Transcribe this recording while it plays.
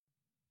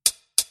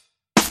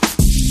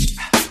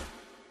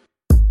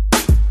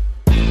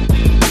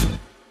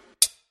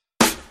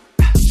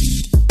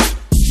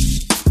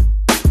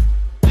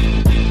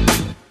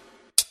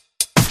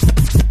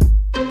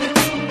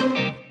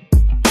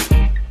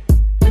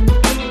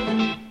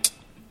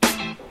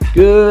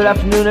Good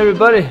afternoon,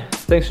 everybody.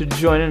 Thanks for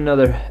joining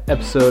another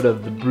episode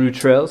of the Brew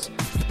Trails.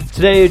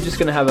 Today, you're just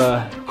going to have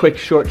a quick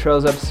short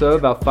trails episode,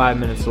 about 5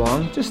 minutes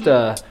long. Just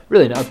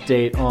really an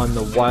update on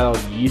the Wild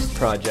Yeast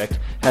project.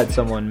 Had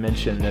someone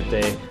mention that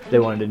they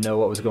wanted to know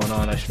what was going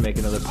on. I should make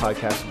another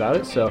podcast about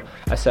it. So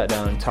I sat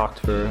down and talked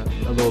for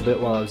a little bit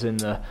while I was in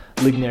the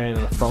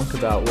Lignarium of the Funk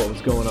about what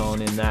was going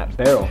on in that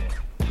barrel.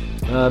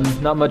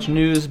 Not much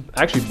news.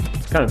 Actually,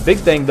 kind of big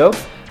thing, though.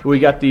 We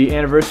got the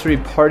anniversary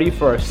party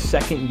for our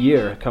second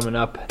year coming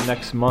up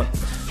next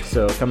month.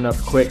 So coming up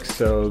quick,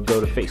 so go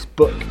to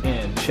Facebook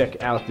and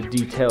check out the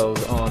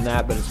details on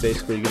that. But it's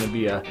basically going to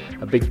be a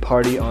big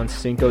party on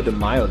Cinco de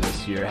Mayo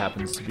this year. It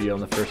happens to be on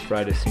the first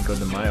Friday, Cinco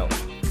de Mayo.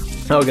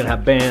 Now we're going to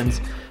have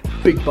bands,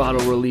 big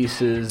bottle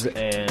releases,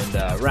 and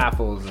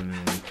raffles, and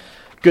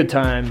good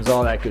times,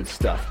 all that good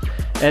stuff.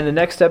 And the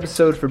next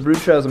episode for Brew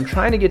Trails, I'm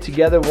trying to get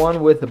together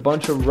one with a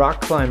bunch of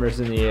rock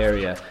climbers in the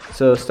area.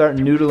 So start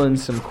noodling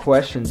some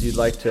questions you'd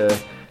like to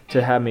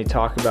have me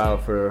talk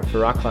about for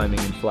rock climbing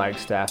in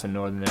Flagstaff in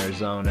northern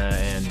Arizona.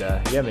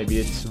 And maybe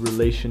it's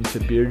relation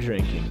to beer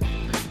drinking.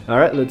 All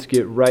right, let's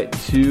get right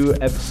to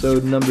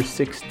episode number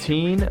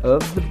 16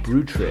 of the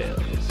Brew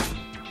Trails.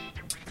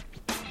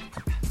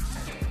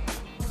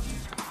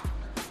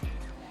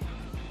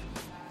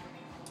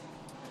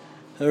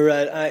 All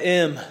right, I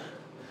am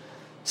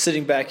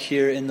sitting back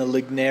here in the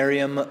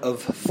Lignarium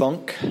of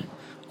Funk,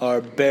 our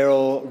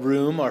barrel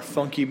room, our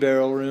funky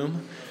barrel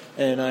room,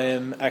 and I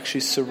am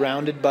actually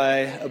surrounded by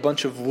a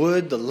bunch of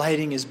wood. The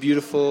lighting is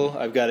beautiful.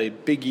 I've got a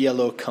big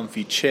yellow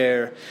comfy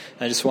chair.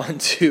 I just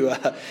wanted to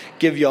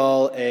give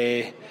y'all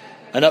an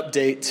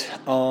update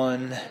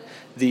on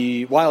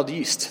the wild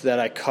yeast that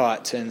I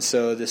caught, and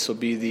so this will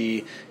be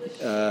the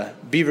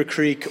Beaver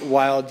Creek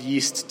Wild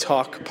Yeast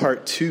Talk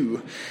Part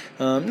 2.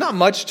 Not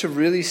much to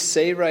really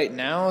say right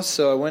now,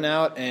 so I went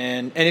out,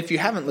 and if you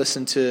haven't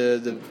listened to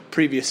the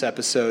previous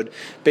episode,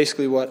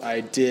 basically what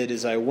I did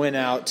is I went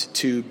out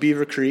to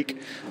Beaver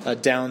Creek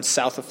down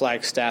south of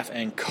Flagstaff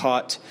and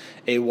caught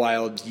a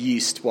wild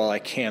yeast while I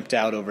camped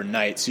out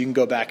overnight. So you can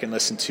go back and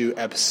listen to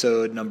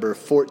episode number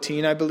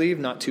 14, I believe,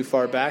 not too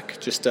far back,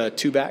 just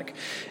two back,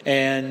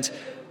 and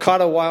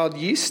caught a wild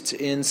yeast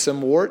in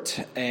some wort,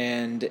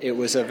 and it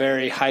was a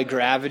very high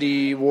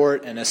gravity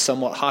wort and a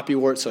somewhat hoppy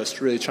wort, so I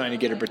was really trying to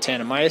get a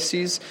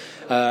Brettanomyces.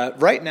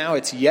 Right now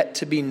it's yet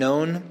to be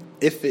known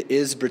if it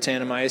is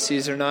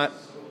Brettanomyces or not.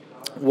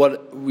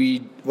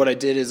 What I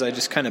did is I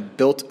just kind of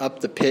built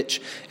up the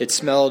pitch. It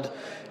smelled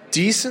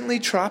decently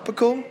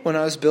tropical when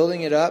I was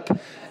building it up,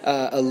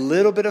 a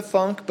little bit of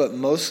funk, but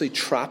mostly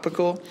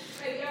tropical.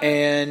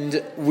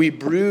 And we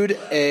brewed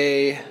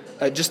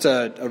just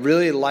a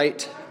really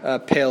light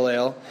pale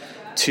ale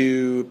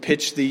to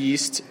pitch the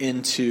yeast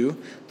into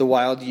the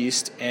wild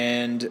yeast,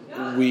 and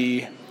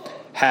we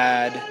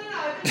had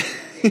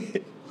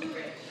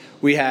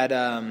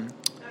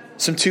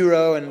some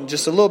two-row and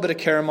just a little bit of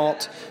caramel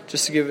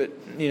just to give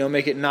it,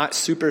 make it not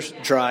super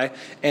dry,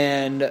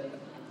 and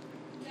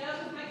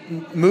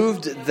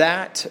moved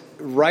that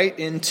right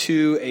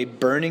into a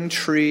Burning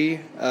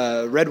Tree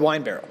red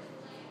wine barrel.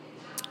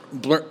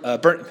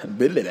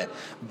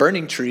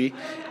 Burning Tree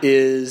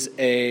is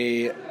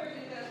a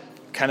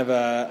kind of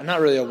not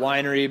really a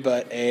winery,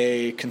 but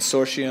a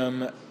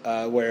consortium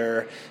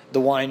where the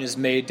wine is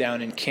made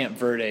down in Camp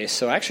Verde,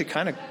 so actually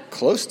kind of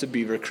close to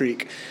Beaver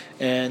Creek.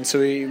 And so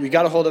we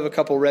got a hold of a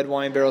couple red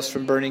wine barrels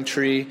from Burning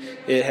Tree.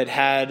 It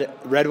had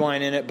red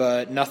wine in it,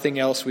 but nothing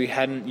else. We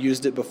hadn't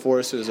used it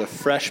before, so it was a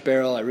fresh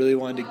barrel. I really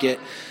wanted to get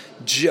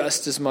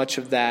just as much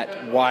of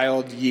that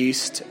wild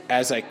yeast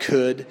as I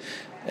could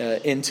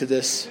into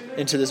this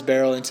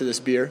barrel, into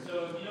this beer.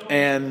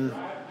 And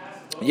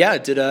yeah,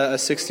 did a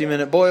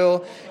 60-minute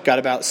boil, got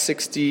about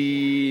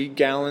 60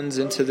 gallons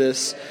into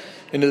this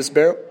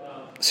barrel.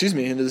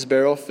 Into this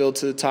barrel, filled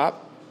to the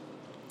top.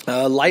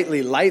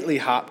 Lightly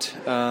hopped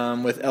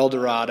with El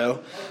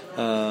Dorado.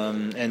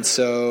 And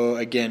so,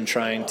 again,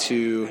 trying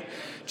to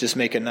just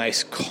make a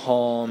nice,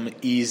 calm,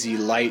 easy,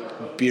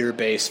 light beer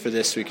base for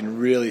this so we can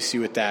really see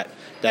what that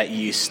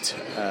yeast,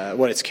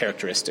 what its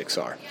characteristics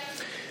are.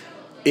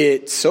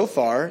 So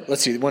far,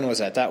 let's see, when was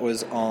that? That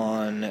was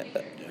on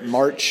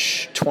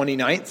March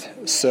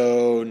 29th,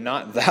 so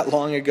not that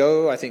long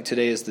ago. I think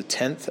today is the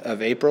 10th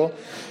of April,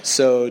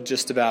 so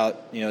just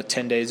about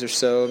 10 days or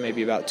so,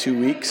 maybe about 2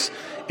 weeks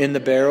in the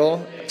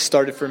barrel.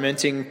 Started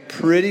fermenting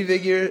pretty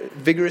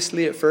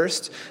vigorously at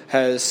first,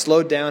 has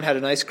slowed down, had a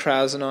nice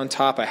krausen on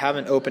top. I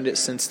haven't opened it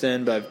since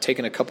then, but I've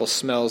taken a couple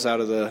smells out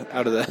of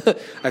the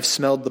I've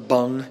smelled the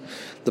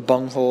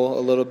bung hole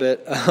a little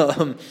bit,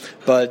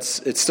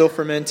 but it's still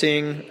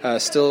fermenting,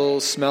 still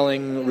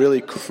smelling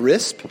really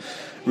crisp,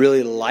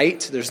 really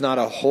light. There's not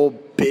a whole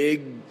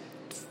big,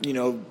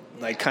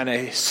 kind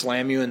of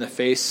slam you in the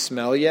face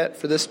smell yet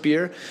for this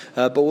beer,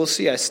 but we'll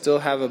see. I still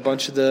have a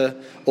bunch of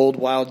the old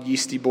wild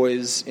yeasty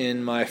boys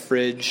in my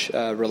fridge,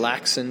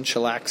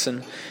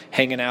 chillaxing,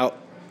 hanging out,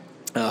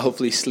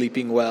 hopefully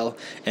sleeping well,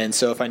 and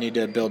so if I need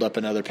to build up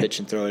another pitch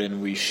and throw it in,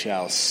 we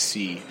shall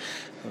see.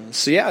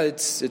 So yeah,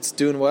 it's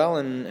doing well,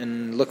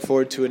 and look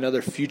forward to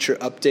another future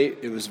update.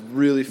 It was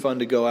really fun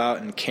to go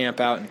out and camp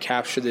out and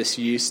capture this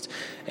yeast,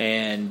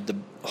 and the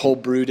whole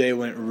brew day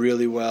went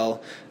really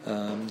well.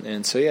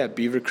 And so yeah,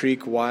 Beaver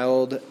Creek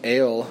Wild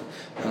Ale,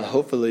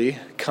 hopefully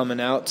coming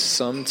out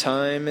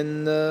sometime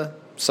in the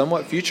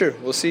somewhat future.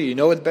 We'll see. You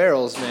know, with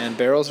barrels, man,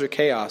 barrels are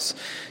chaos.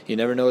 You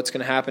never know what's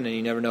going to happen, and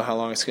you never know how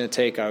long it's going to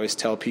take. I always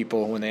tell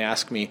people when they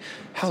ask me,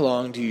 how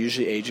long do you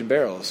usually age in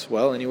barrels?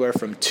 Well, anywhere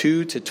from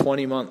 2 to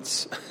 20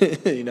 months,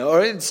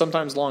 or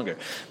sometimes longer.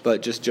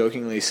 But just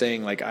jokingly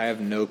saying, like, I have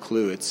no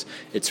clue.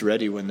 It's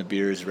ready when the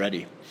beer is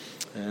ready.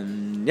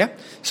 And yeah,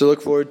 so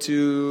look forward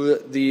to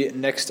the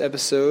next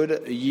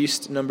episode,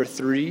 Yeast number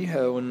 3,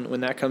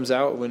 when that comes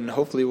out, when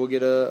hopefully we'll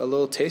get a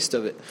little taste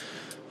of it.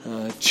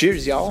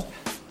 Cheers, y'all.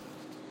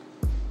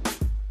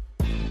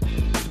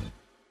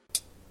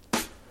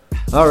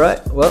 All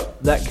right, well,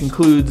 that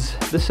concludes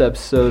this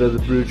episode of the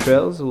Brew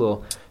Trails, a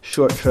little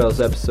short trails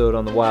episode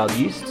on the wild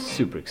yeast.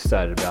 Super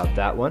excited about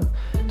that one.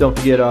 Don't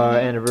forget our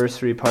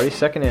anniversary party,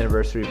 second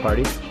anniversary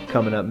party,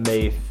 coming up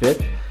May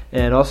 5th.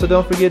 And also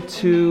don't forget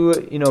to,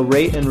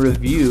 rate and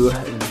review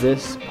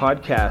this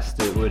podcast.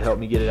 It would help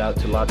me get it out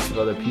to lots of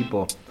other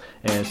people.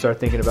 And start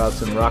thinking about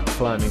some rock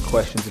climbing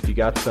questions if you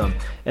got some.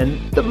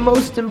 And the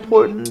most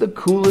important, the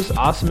coolest,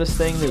 awesomest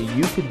thing that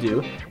you could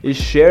do is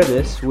share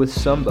this with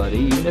somebody,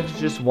 even if it's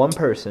just one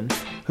person,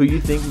 who you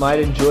think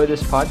might enjoy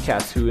this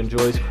podcast, who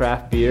enjoys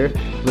craft beer,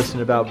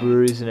 listen about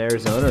breweries in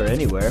Arizona or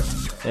anywhere,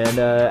 and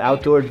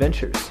outdoor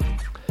adventures.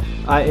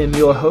 I am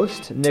your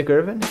host, Nick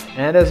Irvin,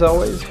 and as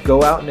always,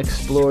 go out and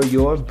explore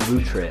your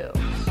brew trail.